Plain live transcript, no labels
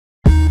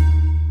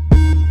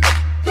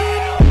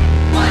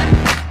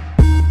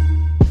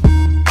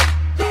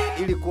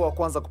wa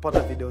kwanza kupata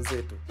video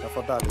zetu,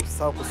 tafadhali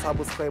usisahau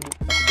kusubscribe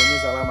na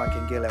kubonyeza alama ya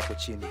kengele hapo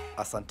chini.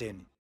 Asanteni.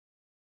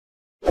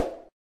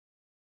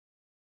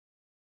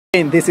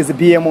 This is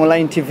BM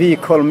Online TV.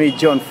 Call me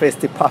John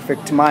Festi,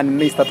 perfect man,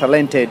 Mr.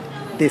 Talented.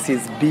 This is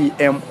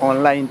BM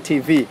Online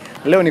TV.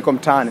 Leo niko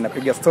mtaani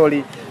napiga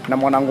story na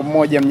mwanangu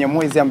mmoja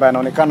Mnyamwezi ambaye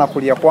anaonekana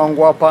kulia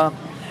kwangu hapa.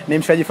 Ni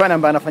mshaji fani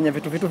ambaye anafanya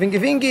vitu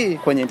vingi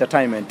kwenye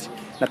entertainment.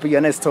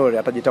 Napiga naye story,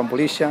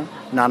 atajitambulisha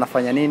na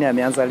anafanya nini,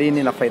 ameanza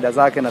lini na faida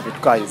zake na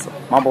vitu kama hizo.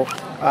 Mambo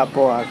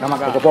poa, kama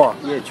kawaida. Poa.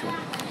 Yechu.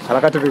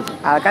 Harakati vipi?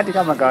 Harakati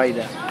kama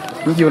kawaida.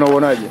 Mji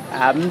unauonaje?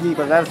 Mji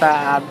kwa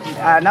sasa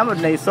namba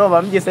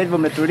tunaisoma, mji sasa hivi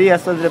umetulia,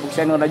 sio zile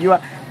bukshani. Unajua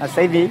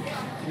sasa hivi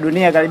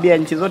dunia karibia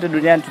nchi zote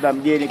duniani tuna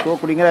mgeni. Kwa hiyo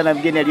kulingana na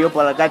mgeni aliyopo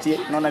harakati,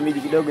 naona miji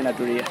kidogo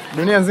inatulia.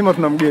 Dunia nzima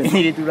tuna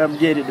mgeni. Tuna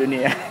mgeni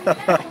dunia.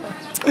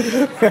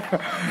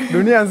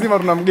 Dunia nzima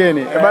tuna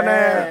mgeni.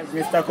 Bana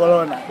Mr.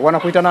 Corona.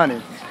 Wanakuita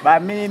nani?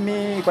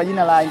 Mimi kwa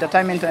jina la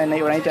entertainment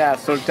wanaita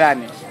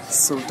Sultan.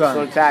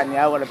 Sultan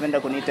au wanapenda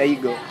kuniita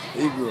Igo.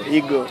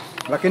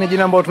 Lakini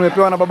jina ambalo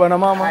tumepewa na baba na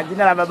mama?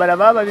 Jina la baba na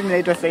baba mimi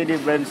naitwa Said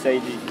Ibrahim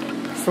Said.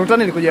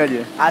 Sultan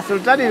ilikujaje?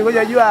 Sultan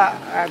ilikuja jua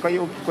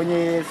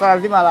kwenye swala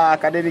zima la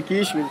academic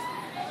issues.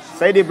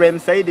 Said Ibrahim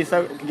Said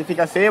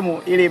ikifika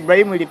sehemu ile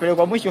Ibrahim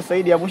ilipelekwa mwisho,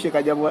 Said ya mwisho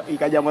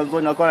ikaja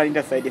mwanzoni, wakawa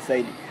wanaita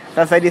Said.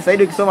 Sasa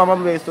Said ukisoma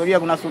mambo ya historia,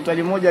 kuna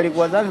sultani mmoja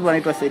alikuwa Zanzibar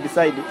anaitwa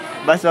Said.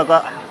 Basi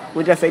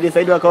wakaita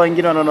Said wakawa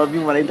wengine wanaona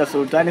vipi wanaita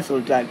Sultan.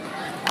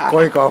 Kwa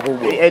hiyo ikawa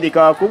kubwa.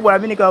 Ikawa kubwa na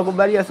mimi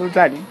nikawakubalia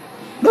Sultani.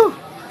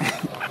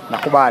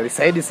 Nakubali.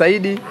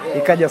 Said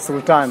ikaja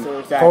Sultan.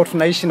 Kwa hiyo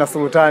tunaishi na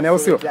Sultani au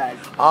sio?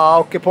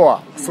 Okay,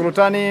 poa.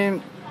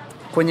 Sultani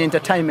kwenye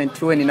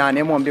entertainment wewe ni nani?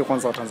 Hebu mwambie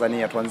kwanza wa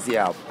Tanzania tuanzie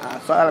hapo.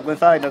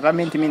 Swala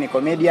entertainment, mimi ni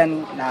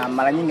comedian na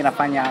mara nyingi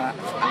nafanya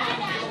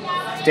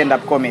stand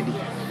up comedy.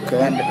 Okay.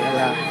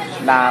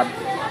 Na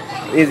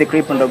hizi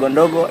clip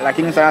ndogo,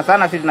 lakini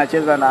sana sisi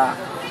tunacheza na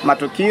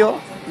matukio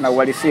na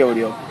uhalisia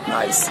ulio.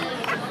 Nice.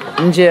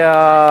 Nje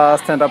ya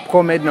stand up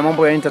comedy na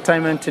mambo ya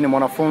entertainment, ni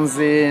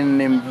mwanafunzi,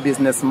 ni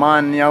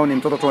businessman au ni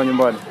mtoto tu wa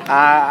nyumbani?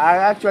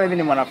 Actually mimi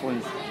ni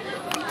mwanafunzi.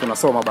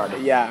 Tunasoma bado?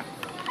 Yeah.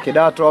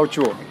 Kidato au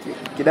chuo?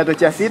 Kidato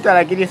cha 6,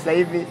 lakini sasa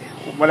hivi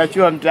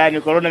mwanachuo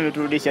mtaani, corona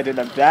imeturudisha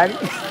tena mtaani.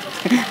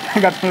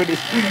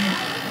 Ngaturudisha.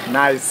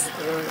 Nice.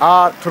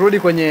 Turudi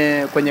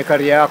kwenye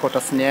career yako,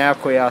 tasnia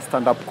yako ya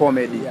stand up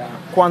comedy. Yeah.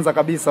 Kwanza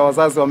kabisa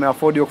wazazi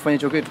wameafford kufanya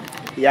hicho kitu?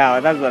 Yeah,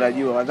 wazazi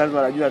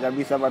wanajua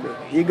kabisa bado.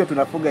 Igo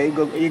tunafuga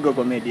Igo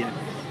comedian.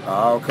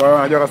 Okay,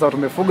 wanajua kasa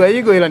tumefuga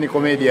Igo ila ni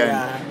comedian.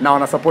 Yeah. Na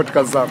wana support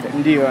kazi zako?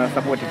 Ndio, wana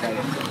support kazi.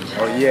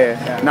 Oh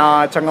yeah.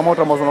 Na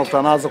changamoto ambazo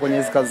unakutana nazo kwenye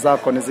hizo kazi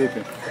zako ni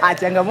zipi?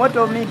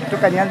 Changamoto mimi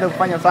kutoka nianze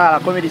kufanya swala la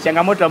comedy,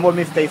 changamoto ambayo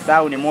mimi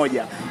sitaisahau ni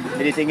moja.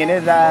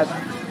 Nilitengeneza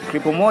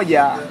clip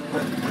moja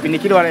kipindi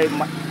kile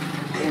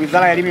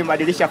Wizara ya Elimu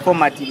ibadilisha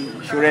format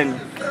shuleni.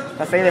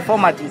 Sasa ile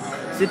format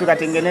sisi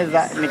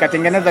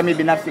nikatengeneza mimi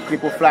binafsi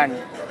clip fulani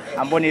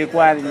ambapo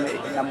nilikuwa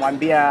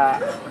namwambia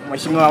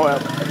mheshimiwa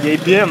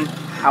JPM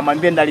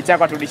amwambie ndali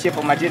chako turudishie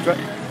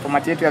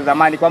format yetu ya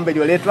zamani kwamba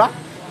iliyoletwa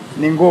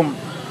ni ngumu.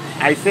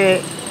 I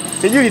say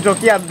sijui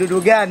litokea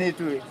mdudu gani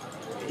tu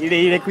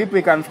ile clip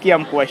ikamfikia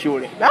mkuu wa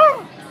shule.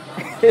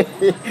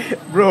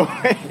 Bro,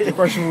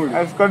 kwa shule.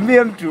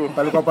 Asikwambie mtu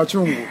palikuwa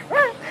pachungu.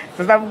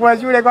 Sasa mkuu wa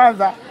shule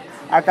kwanza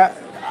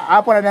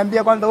hapo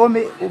ananiambia kwanza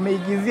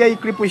umeigizia hii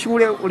clip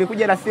shule,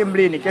 ulikuja na simu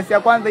lini? Kesi ya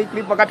kwanza hii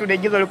clip wakati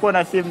unaigiza ulikuwa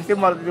na simu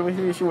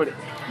ya shule.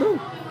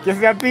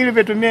 Kesi ya pili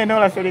umetumia eneo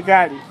la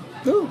serikali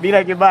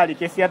bila kibali.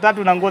 Kesi ya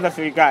tatu na nguo za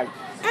serikali.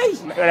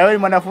 Wewe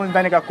mwanafunzi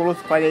ndani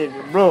kakuruhusu kufanya hivi.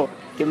 Bro,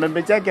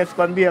 kimembe chake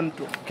asikwambie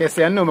mtu.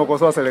 Kesi ya 4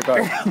 umekosoa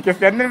serikali.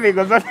 Kesi ya 4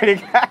 umekosoa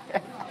serikali.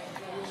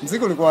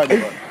 Mziki ulikuwaje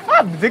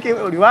bwana? Mziki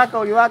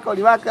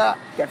uliwaka.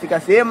 Kafika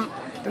sehemu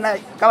tena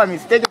kama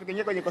mistake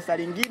tukiingia kwenye kosa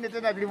lingine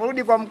tena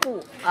tulirudi kwa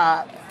mkuu.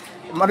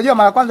 Unajua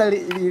mara kwanza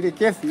ile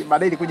kesi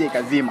baadaye ilikuja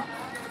ikazima.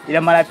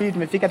 Ila mara pili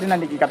tumefika tena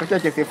nikatokea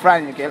kesi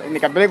fulani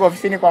nikapeleka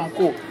ofisini kwa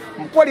mkuu.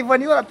 Mkuu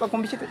alivoniona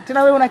tukakumbusha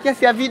tena wewe una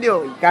kesi ya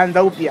video,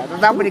 ikaanza upya.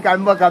 Sasa hapo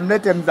nikaambiwa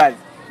kamlete mzazi.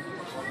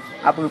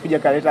 Hapo nilikuja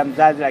kaleta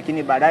mzazi,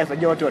 lakini baadaye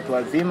unajua watu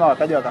wazima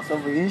wakaja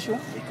wakasolve issue,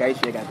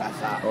 ikaisha ikakaa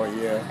sawa. Oh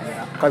yeah.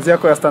 Kazi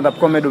yako ya stand up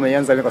comedy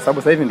umeanza lini, kwa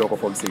sababu sasa hivi ndio uko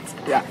form 6?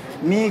 Yeah.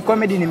 Mimi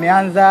comedy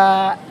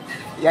nimeanza,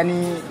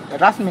 yani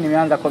rasmi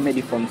nimeanza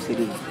comedy form 3.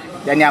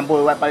 Yani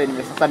ambapo pale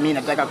sasa mimi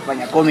nataka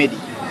kufanya comedy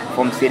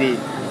form 3.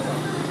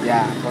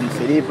 Yeah, form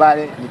 3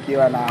 pale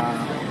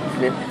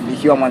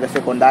nikiwa Mwanza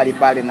sekondari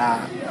pale na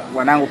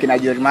wanangu kina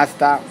George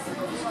Master.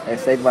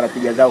 Sasa hivi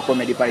wanapiga zao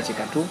comedy pale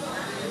Chekatu.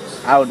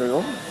 Hao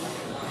ndio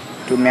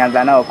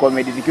tumeanza nao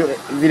comedy zikiwa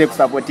vile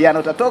kusapotiana,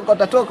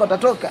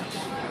 utatoka.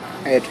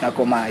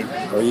 Tunakoma hivi.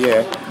 Oh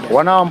yeah.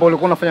 Wanao ambao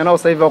ulikuwa unafanya nao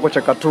sasa hivi wako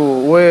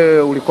Chekatu,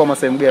 wewe ulikuwa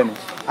sehemu gani?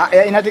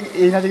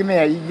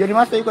 Inategemea. Joti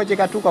Master yuko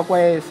Chekatu kwa kuwa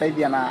yeye sasa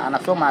hivi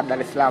anasoma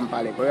Dar es Salaam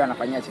pale. Kwa hiyo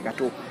anafanyia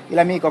Chekatu.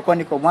 Ila mimi kwa kuwa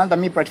niko Mwanza,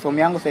 mimi platform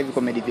yangu sasa hivi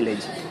Comedy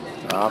Village.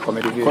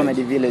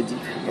 Comedy Village.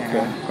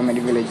 Okay. Comedy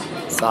Village.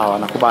 Sawa,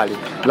 nakubali.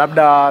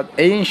 Labda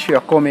issue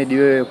ya comedy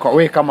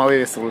wewe kama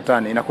wewe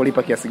Sultan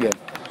inakulipa kiasi gani?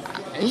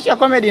 Nchi ya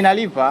comedy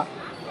inalipa,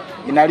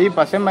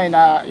 sema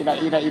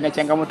ina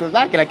changamoto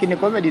zake, lakini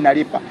comedy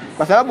inalipa.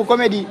 Kwa sababu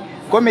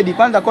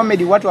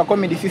comedy watu wa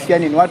comedy sisi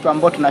yani ni watu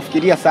ambao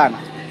tunafikiria sana.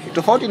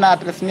 Tofauti na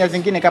tasnia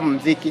zingine kama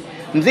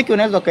muziki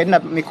unaweza kaenda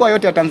mikoa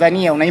yote ya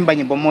Tanzania unaimba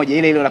nyimbo moja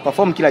ile una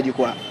perform kila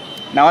jukwaa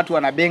na watu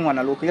wanabeng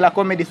wanaluka, ila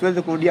comedy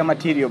siwezi kurudia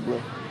material bro.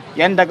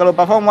 Yani nitakalo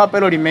perform hapa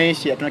hilo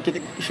limeisha,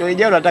 show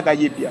ijayo tunataka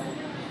jipya,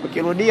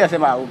 ukirudia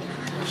sema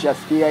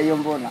ushasikia hiyo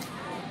mbona.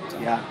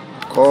 Yeah.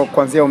 Kwa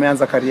kwanza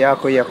umeanza career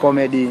yako ya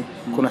comedy,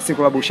 kuna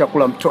siku labda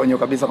ushakula mtonyo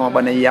kabisa kama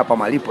bwana hii hapa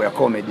malipo ya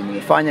comedy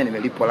nimefanya,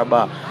 nimelipwa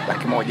labda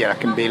 100,000,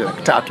 200,000,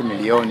 300,000,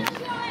 milioni.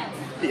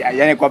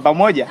 Yani kwa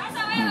pamoja?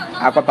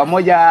 Kwa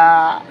pamoja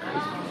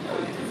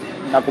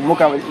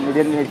nakumbuka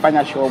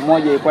nilifanya show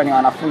moja ilikuwa ni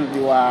wanafunzi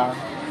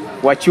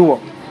wa chuo.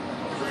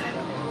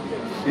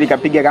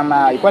 Nikapiga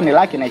kama ilikuwa ni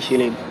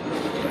 120,000.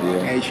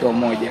 Yeah. Show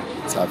moja.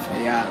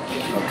 Safi. Yeah.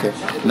 Okay.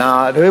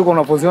 Na wewe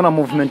unapoziona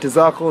movement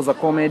zako za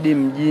comedy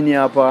mjini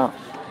hapa,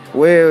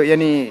 wewe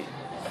yani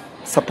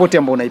support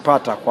ambayo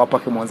unaipata kwa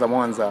hapa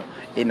Mwanza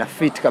ina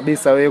fit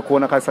kabisa wewe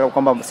kuona kabisa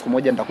kwamba siku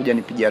moja nitakuja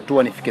nipige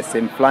hatua nifike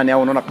sehemu fulani,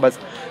 au unaona kabisa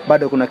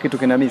bado kuna kitu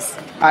kina miss?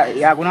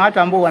 Ya kuna watu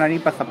ambao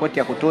wananipa support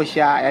ya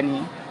kutosha,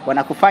 yani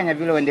wanakufanya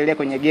vile uendelee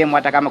kwenye game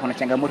hata kama kuna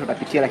changamoto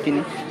utapitia,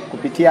 lakini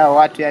kupitia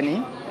watu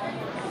yani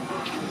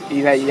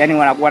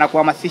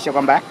wanakuhamasisha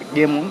kwamba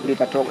game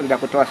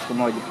litakutoa siku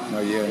moja.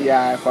 Oh,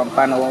 yeah. Ya kwa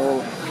mfano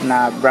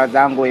na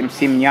brother wangu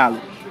MC Mnyalu.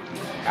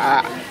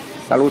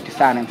 Saluti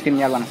sana MC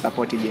Mnyalu ana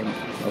support game.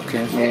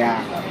 Okay. Yeah.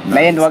 Na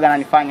yeye ndio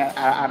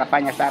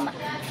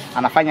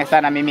anafanya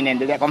sana mimi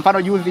naendelea. Kwa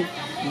mfano juzi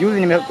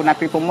kuna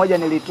clip moja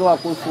nilitoa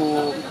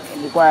kuhusu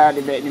nilikuwa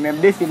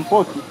nimemdesi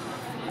Mpoki.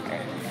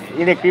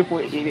 Ile clip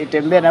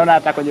ilitembea naona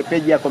hata kwenye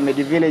page ya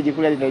Comedy Village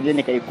kule ndio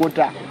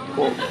nikaikuta.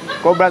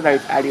 Kwa brother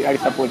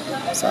alisupport.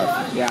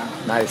 Safi. Yeah.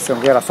 Nice,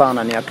 hongera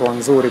sana, ni hatua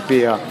nzuri pia.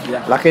 Yeah.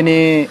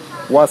 Lakini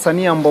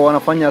wasanii ambao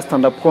wanafanya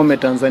stand up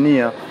comedy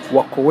Tanzania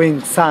wako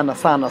wengi sana.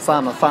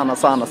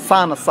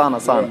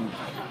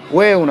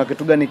 Wewe una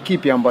kitu gani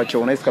kipi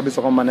ambacho unahisi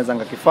kabisa kwamba naweza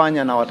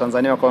ngakifanya na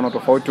Watanzania wakaona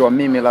tofauti wa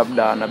mimi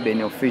labda na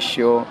Ben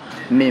Official,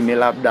 mimi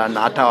labda na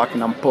hata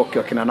wakina Mpoki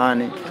wakina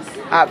nani?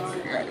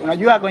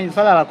 Unajua kwenye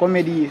swala la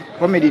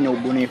comedy ni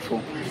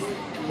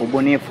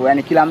ubunifu,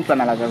 yani kila mtu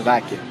ana ladha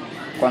zake.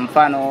 Kwa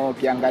mfano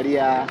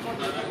ukiangalia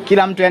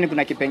kila mtu yani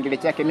kuna kipengele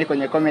chake. Mimi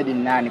kwenye comedy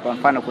ni nani? Kwa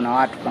mfano kuna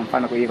watu kwa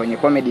mfano kwenye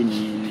comedy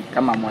ni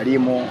kama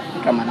mwalimu,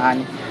 kama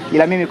nani.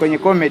 Ila mimi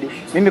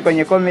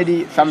kwenye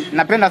comedy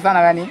napenda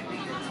sana yani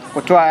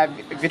kutoa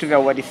vitu vya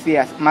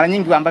uhalisia. Mara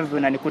nyingi ambavyo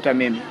vinanikuta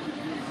mimi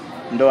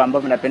ndio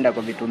ambavyo napenda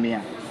kuvitumia.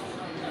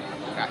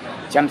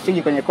 Cha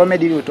msingi kwenye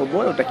comedy ili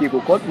utoboe utaki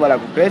kukopi wala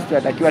kupaste,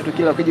 unatakiwa tu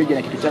kila ukija uje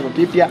na kitu chako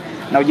kipya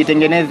na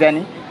ujitengeneze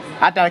yani.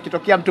 Hata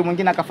akitokea mtu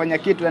mwingine akafanya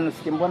kitu yani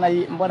usikie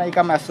mbona hii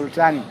kama ya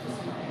Sultani.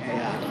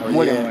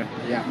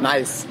 Yeah.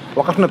 Nice.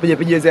 Wakati unapiga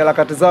hizo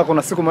harakati zako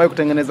na siku mwawe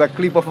kutengeneza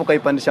clip afu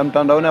kaipandisha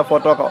mtandaoni afu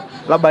foto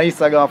labda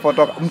Instagram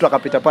foto mtu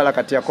akapita pale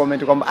akati ya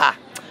comment kwamba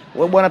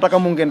wewe bwana nataka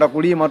mungeenda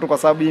kulima tu kwa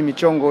sababu hii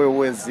michongo wewe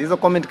uwezi. Hizo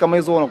comment kama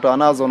hizo unakutana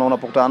nazo na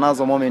unapokutana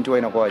nazo moment wewe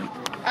inakuwaje?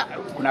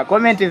 Kuna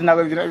comment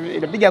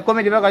inapiga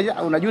comment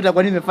mpaka unajuta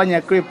kwa nini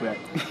nimefanya clip yani.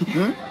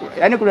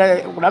 Yaani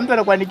kuna mtu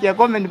anakuandikia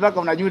comment mpaka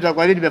unajuta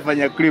kwa nini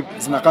nimefanya clip.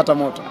 Zinakata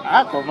moto.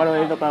 Kwa mfano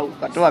unaweza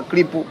ukatoa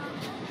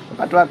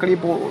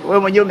clip wewe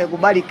mwenyewe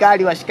umekubali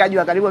kali, washikaji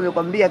wa karibu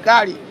wamekwambia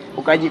kali,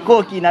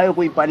 ukajikoki na wewe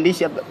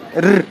kuipandisha.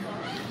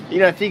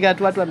 Ila fika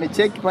tu watu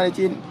wamecheki pale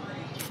chini.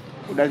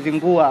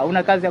 Unazingua,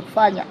 una kazi ya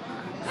kufanya.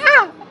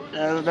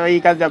 Hii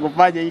kazi ya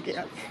kufanya hii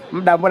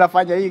muda ambao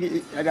nafanya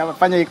hii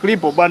anafanya hii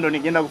clip bado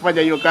ningeenda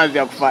kufanya hiyo kazi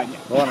ya kufanya.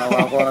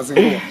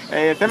 Wanazingua.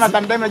 Sema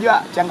sometimes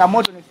unajua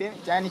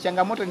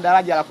changamoto ni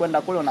daraja la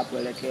kwenda kule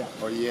unapoelekea.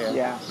 Oh yeah.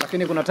 Yeah.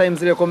 Lakini kuna time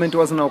zile comment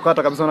wazi na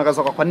ukata kabisa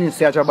unakaza kwa nini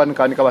siacha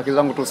bado nikabaki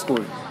zangu tu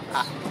school.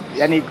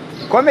 Yani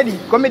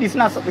comedy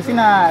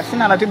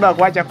sina ratiba ya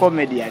kuacha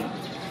comedy yani.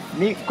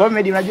 Ni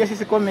comedy unajua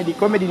sisi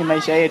comedy ni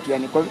maisha yetu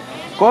yani.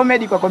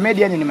 Comedy kwa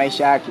comedian ni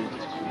maisha yake.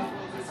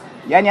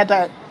 Yani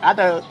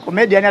hata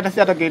comedian hata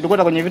sisi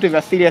tukikuta kwenye vitu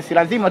vya serious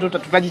lazima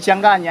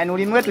tutajichanganya. Yani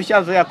ulimi wetu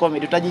ushazoea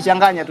comedy,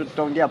 tutajichanganya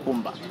tutaongea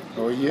pumba.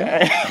 Oh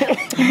yeah.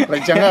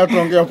 Tunajichanganya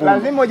tuongea pumba.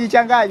 Lazima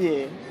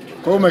ujichanganye.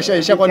 Kwa hiyo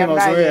umeshaisha kwa ni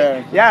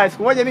mazoea. Yeah,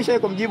 siku moja mimi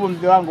kumjibu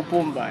mzee wangu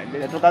pumba.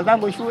 Nilitoka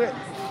zangu shule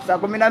saa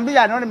 12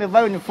 anaona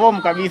nimevaa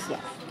uniform kabisa.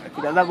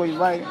 Kila zangu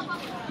ivai.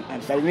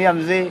 Nasalimia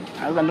mzee,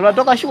 anaanza ndio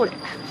natoka shule.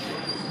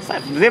 Sasa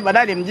mzee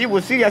badala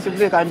mjibu serious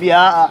mzee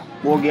kaambia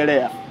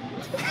kuogelea.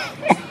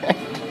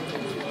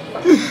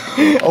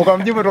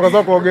 Ukamjibu toka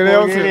zako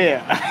kuogelea usio.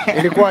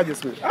 Ilikuwaje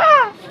siku?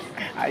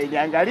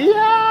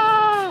 Aliangalia.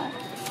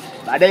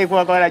 Baadaye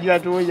kwa anajua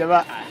tu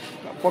jamaa.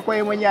 Kwa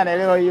kweli mwenyewe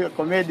anaelewa hiyo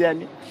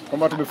comedian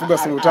kwamba tumefuga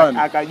Sultani.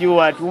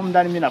 Akajua tu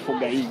ndani mimi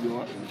nafuga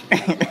hivyo.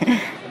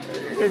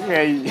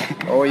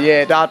 Oh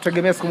yeah,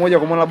 tutegemea siku moja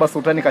kumwona labda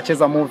Sultani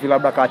kacheza movie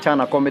labda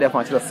kaachana comedy afa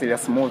anacheza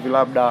serious movie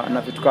labda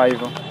na vitu kama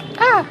hivyo.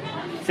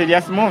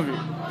 Serious movie.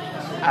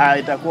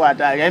 Itakuwa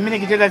hatari. Mimi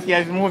nikicheza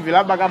serious movie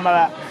labda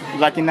kama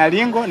za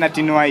Kinalingo na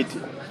Tino White.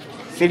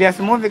 Serious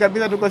movie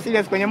kabisa tuko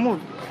serious kwenye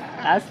movie.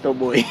 Asto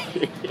boy.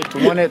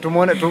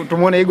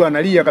 Tumuone Igo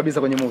analia kabisa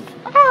kwenye movie.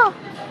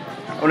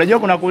 Unajua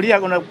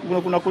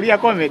kuna kulia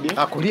comedy?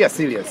 Kulia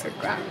serious.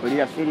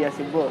 Kulia serious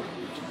bro.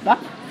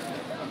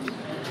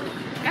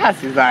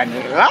 Sidhani.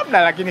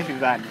 Labda lakini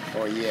sidhani.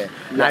 Oh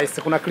yeah.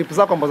 Nice. Kuna clip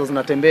zako ambazo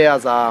zinatembea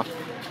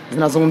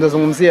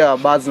zinazungumzia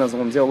baadhi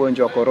zinazungumzia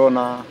ugonjwa wa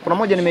corona. Kuna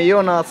moja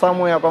nimeiona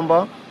somewhere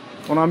kwamba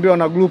unaambiwa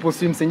na group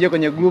si msingie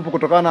kwenye group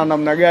kutokana na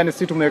namna gani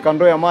sisi tumeweka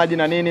ndoo ya maji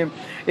na nini.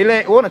 Ile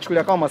wewe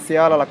unachukulia kama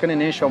masiala lakini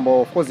ni issue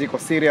ambayo of course iko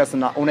serious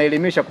na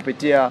unaelimisha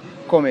kupitia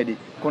comedy.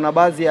 Kuna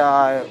baadhi ya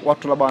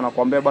watu labda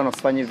wanakuambia bwana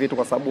usifanye vitu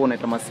kwa sababu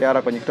unaita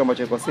masiara kwenye kitu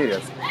ambacho iko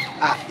serious.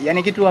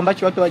 Yani kitu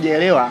ambacho watu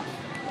hawajaelewa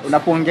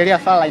unapoongelea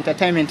sala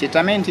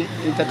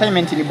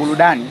entertainment ni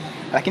burudani,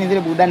 lakini zile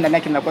burudani ndani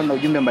yake zinakuwa na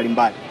ujumbe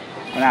mbalimbali.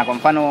 Kwa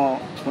mfano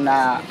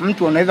kuna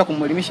mtu unaweza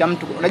kumuelimisha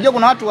mtu. Unajua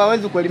kuna watu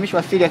hawawezi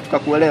kuelimishwa serious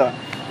tukakuelewa.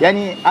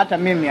 Yaani hata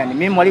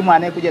mimi mwalimu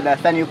anayekuja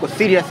darasani yuko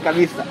serious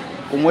kabisa.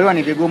 Kumuelewa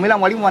ni vigumu, ila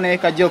mwalimu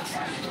anaweka jokes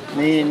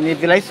ni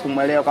virahisi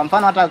kumuelewa. Kwa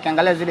mfano hata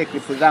ukiangalia zile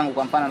clip zangu,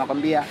 kwa mfano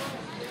nakwambia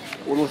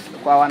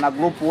kwa wana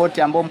group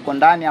wote ambao mko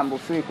ndani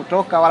hamruhusiwi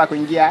kutoka wala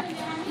kuingia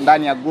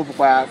ndani ya group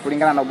kwa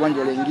kulingana na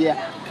ugonjwa ulioingia.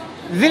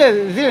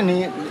 Zile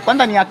ni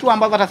kwanza ni hatua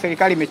ambazo hata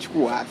serikali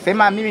imechukua.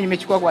 Sema mimi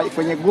nimechukua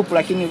kwenye group,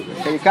 lakini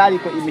serikali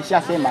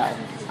imeshasema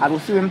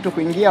haruhusiwi mtu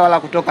kuingia wala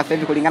kutoka sasa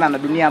hivi kulingana na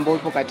dunia ambayo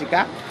ipo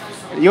katika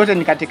yote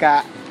ni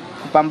katika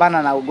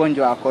kupambana na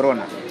ugonjwa wa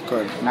corona.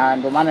 Na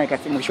ndio maana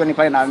mwishoni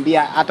pale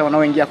naambia hata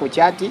wanaoingia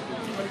kuchati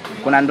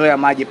kuna ndoo ya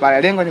maji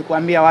pale. Lengo ni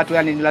kuambia watu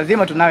yani ni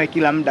lazima tunawe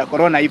kila muda,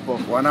 corona ipo.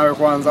 Wanawe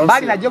kwanza.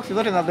 Mbali na jokes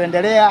zote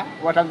zinazoendelea,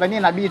 Watanzania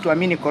inabidi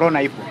tuamini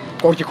corona ipo.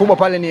 Kwa kikubwa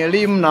pale ni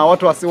elimu na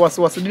watu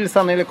wasidili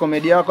sana ile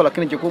komedi yako,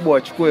 lakini kikubwa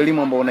wachukue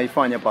elimu ambayo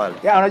unaifanya pale.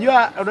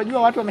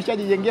 Unajua watu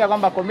wameshajijengea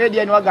kwamba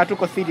comedian waga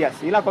hatuko serious.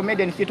 Ila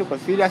comedian si tuko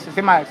serious.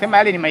 Sema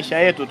yale ni maisha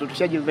yetu,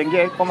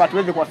 tushajijengea kwamba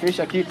tuweze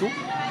kuwasilisha kitu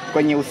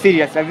kwenye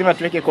userious, lazima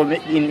tuweke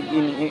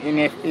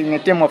in a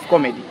term of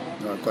comedy.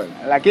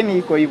 Lakini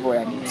iko hivyo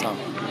yani. Sawa.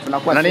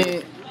 Tunakuwa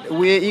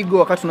wewe Igo,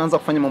 wakati unaanza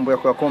kufanya mambo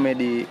yako ya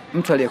comedy,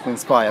 mtu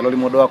aliyekuinspire, role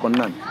model wako ni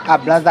nani?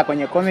 Brother,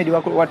 kwenye comedy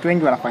watu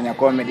wengi wanafanya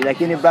comedy,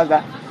 lakini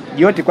brother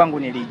Joti kwangu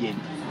ni legend.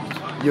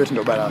 Joti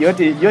ndo balaa.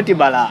 Joti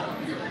balaa.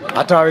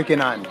 Hata waweke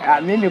nani?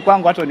 Mimi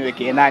kwangu hata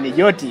niweke nani?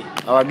 Joti.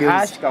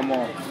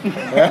 Shikamoo.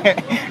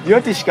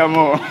 Joti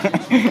shikamoo.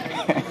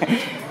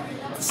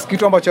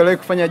 Kitu ambacho leo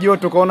kufanya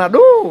Joti ukaona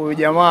huyu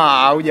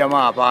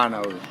jamaa hapana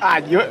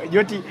huyu.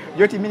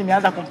 Joti mimi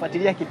nimeanza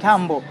kumfuatilia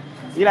kitambo.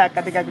 Ila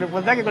katika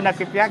clip zake kuna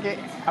clip yake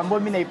ambayo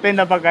mimi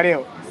naipenda mpaka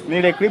leo. Ni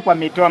ile clip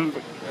ametoa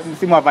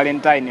msimu wa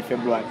Valentine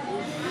Februari.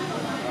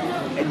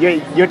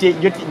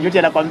 Joti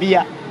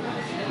anakuambia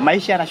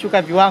maisha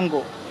yanashuka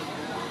viwango.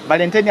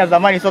 Valentine ya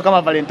zamani sio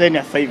kama Valentine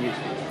ya sasa hivi.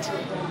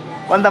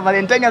 Kwanza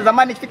Valentine ya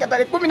zamani ikifika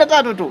tarehe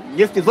 13 tu,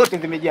 guest zote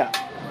zimejaa.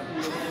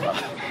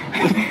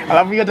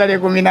 Alafu hiyo tarehe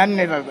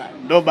 14 sasa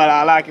ndo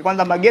balaa lake.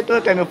 Kwanza mageto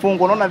yote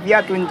yamefungwa, unaona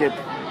viatu nje tu.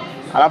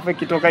 Alafu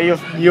ikitoka hiyo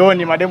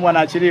jioni mademu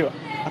anaachiliwa.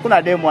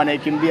 Hakuna demo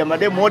anayekimbia,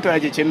 mademo wote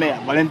wanachechemea.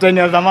 Valentine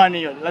ya zamani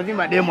hiyo,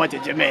 lazima demo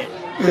achechemee.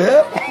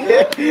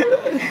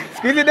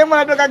 Siku hizi demo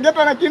anatoka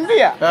ghetto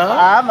anakimbia.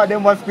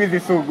 Mademo wa siku hizi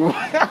sugu.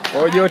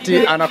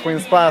 Joti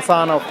anakuinspire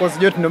sana. Of course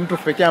Joti ndio mtu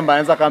pekee ambaye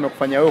anaweza kama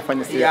kufanya wewe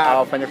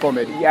ufanye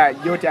comedy.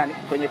 Joti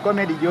kwenye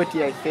comedy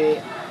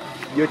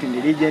Joti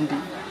ni legend.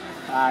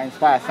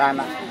 Inspire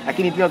sana.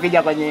 Lakini pia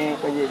ukija kwenye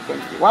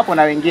wapo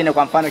na wengine,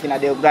 kwa mfano kina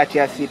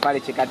Deogratias pale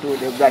Chekatu.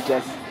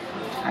 Deogratias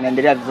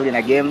anaendelea vizuri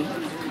na game.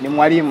 Ni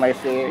mwalimu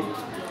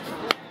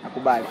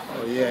nakubali.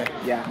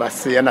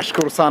 Basi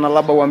nashukuru sana,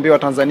 labda uambie wa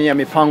Tanzania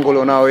mipango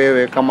ulionao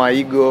wewe kama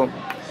Igo,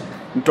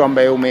 mtu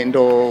ambaye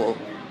ndo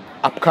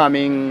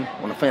upcoming,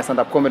 unafanya stand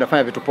up comedy,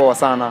 unafanya vitu poa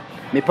sana.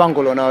 Mipango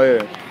ulionao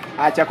wewe?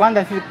 Cha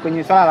kwanza sisi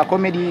kwenye swala la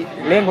comedy,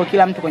 lengo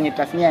kila mtu kwenye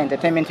tasnia ya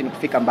entertainment ni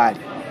kufika mbali.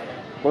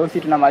 Kwa hiyo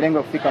sisi tuna malengo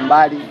ya kufika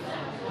mbali.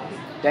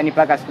 Yaani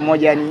paka siku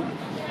moja yani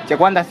cha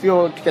kwanza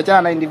sio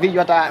tukiachana na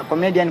individual, hata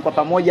comedian kwa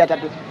pamoja, hata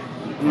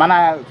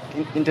maana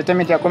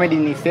entertainment ya comedy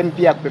ni sehemu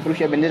pia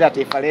kupeperusha bendera ya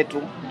taifa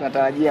letu.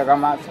 Tunatarajia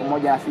kama siku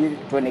moja sisi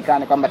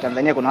tuonekane kwamba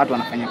Tanzania kuna watu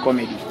wanafanya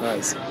comedy.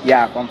 Nice.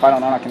 Kwa mfano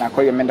unaona kina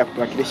Koi ameenda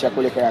kutuwakilisha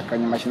kule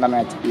kwenye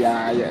mashindano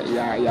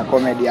ya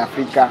comedy ya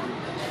Afrika.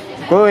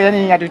 Kwa hiyo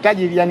yani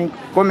hatuhitaji yani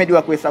comedy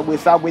wa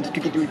kuhesabu eti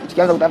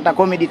tukianza kutafuta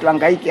comedy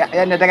tuhangaike.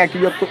 Yani nataka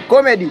kijua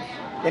comedy.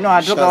 Yani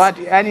wanatoka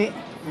watu yani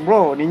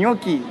bro ni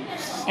nyuki.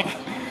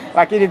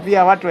 Lakini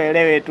pia watu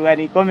waelewe tu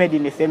yani comedy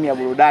ni sehemu ya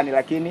burudani,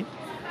 lakini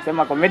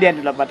sema comedian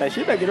tunapata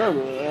shida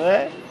kidogo.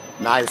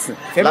 Nice.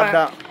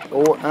 Labda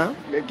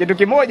kitu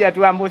kimoja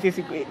tu ambacho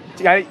sisi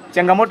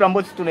changamoto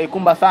ambayo sisi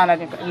tunaikumba sana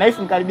na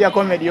hisi nikaribia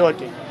comedy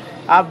yote.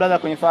 Brother,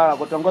 kwenye swala la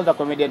kutongoza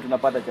comedian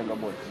tunapata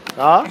changamoto.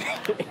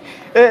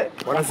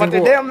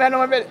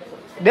 Wanapata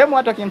demo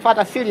watu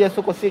kimfuata serious,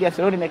 uko serious,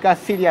 leo nimekaa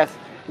serious.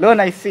 Leo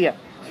naisia.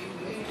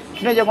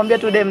 Tunaje kwambia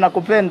tu dem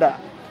nakupenda.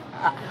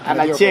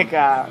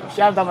 Anacheka,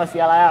 shanza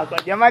masiala yako.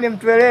 Jamani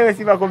mtuelewe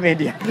si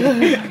comedian.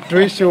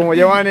 Tuishi humo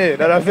jamani,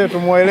 dada zetu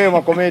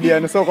muelewe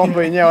comedian, sio kwamba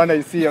wenyewe wana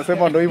hisia.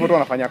 Sema ndio hivyo tu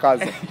wanafanya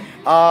kazi.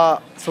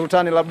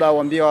 Sultani, labda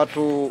uambie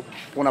watu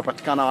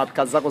unapatikana wapi,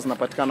 kazi zako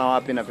zinapatikana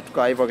wapi na vitu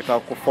kama hivyo, kitaka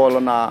kufollow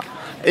na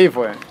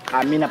hivyo.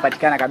 Mimi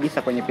napatikana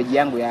kabisa kwenye page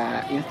yangu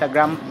ya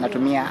Instagram,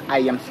 natumia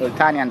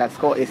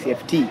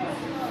IamSultani_SFT.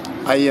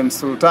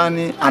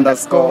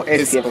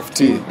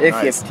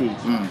 IamSultani_SFT.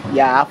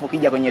 Ya hapo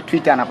kija kwenye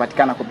Twitter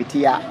napatikana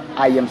kupitia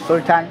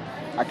IamSultan,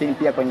 lakini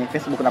pia kwenye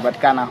Facebook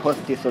napatikana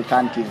host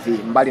Sultan TV.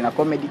 Mbali na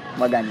comedy,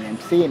 mwaga ni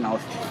MC na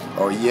host.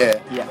 Oh yeah.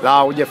 La,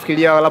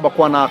 hujafikiria labda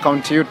kuwa na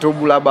account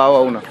YouTube labda au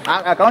hauna?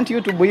 Account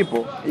YouTube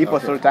ipo okay.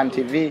 Sultan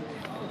TV.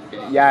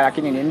 Ya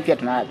lakini ni mpya,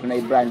 tuna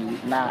brand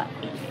na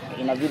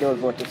ina video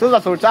zote. Sio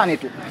za Sultani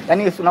tu.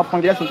 Yaani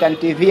unapoongelea Sultan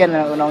TV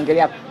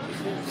unaongelea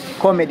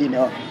comedy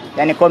no.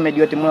 Yaani comedy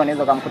yote mmoja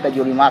unaweza kumkuta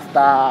Joli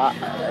Master,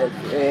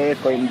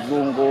 kwa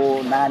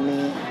mzungu,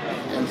 nani,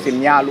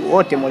 Msimnyalu,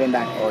 wote mule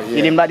ndani.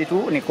 Ili mradi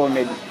tu ni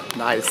comedy.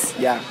 Nice.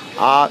 Yeah.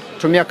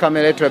 Tumia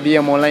kamera yetu ya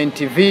BM Online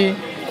TV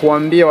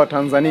kuambia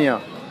Watanzania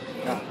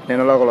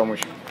neno lako la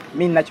mwisho.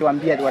 Mimi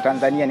ninachowaambia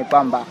Watanzania ni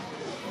kwamba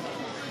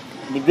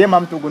ni vyema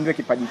mtu ugundue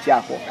kipaji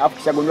chako. Alafu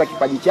kishagundua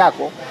kipaji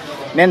chako,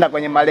 nenda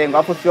kwenye malengo.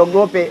 Alafu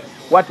usiogope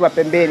watu wa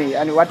pembeni,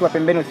 yani watu wa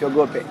pembeni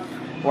usiogope.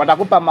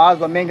 Watakupa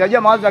mawazo mengi.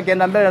 Unajua mawazo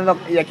yakienda mbele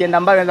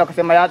unaweza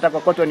kusema hata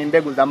kokoto ni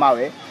mbegu za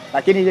mawe,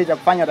 lakini ile cha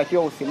kufanya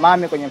unatakiwa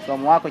usimame kwenye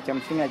msimamo wako cha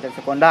msingi na cha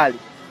sekondari.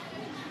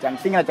 Cha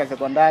msingi na cha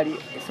sekondari,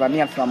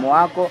 usimamia msimamo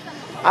wako.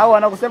 Au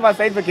wanakusema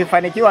sasa hivi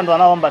kifanikiwa ndo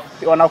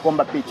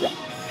wanaokuomba picha.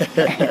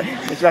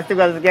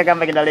 Nishastiku asikia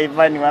kama kina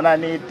Leivani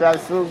wananiita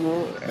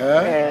sugu.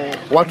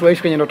 Watu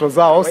waishi kwenye ndoto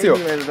zao, sio?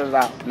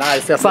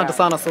 Nice. Asante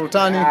sana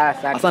Sultani.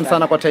 Asante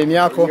sana kwa time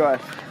yako.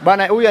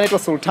 Bana, huyu anaitwa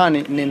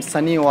Sultani, ni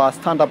msanii wa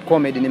stand up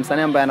comedy, ni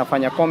msanii ambaye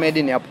anafanya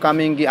comedy, ni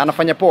upcoming,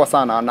 anafanya poa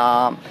sana,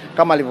 na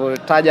kama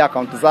alivyotaja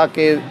account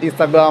zake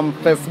Instagram,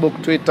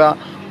 Facebook, Twitter,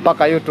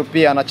 mpaka YouTube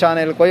pia na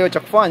channel. Kwa hiyo cha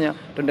kufanya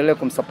tuendelee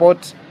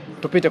kumsupport,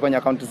 tupite kwenye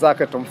account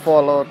zake,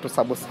 tumfollow,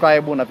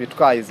 tusubscribe na vitu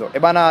kama hizo.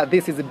 Bana,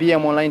 this is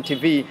BM Online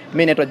TV.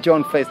 Mimi naitwa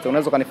John Fest.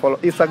 Unaweza kanifollow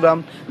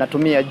Instagram,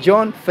 natumia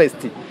John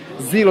Fest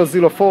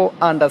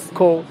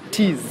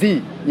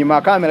 004_TZ. Nyuma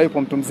ya kamera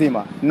yupo mtu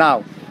mzima.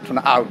 Now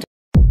tuna out.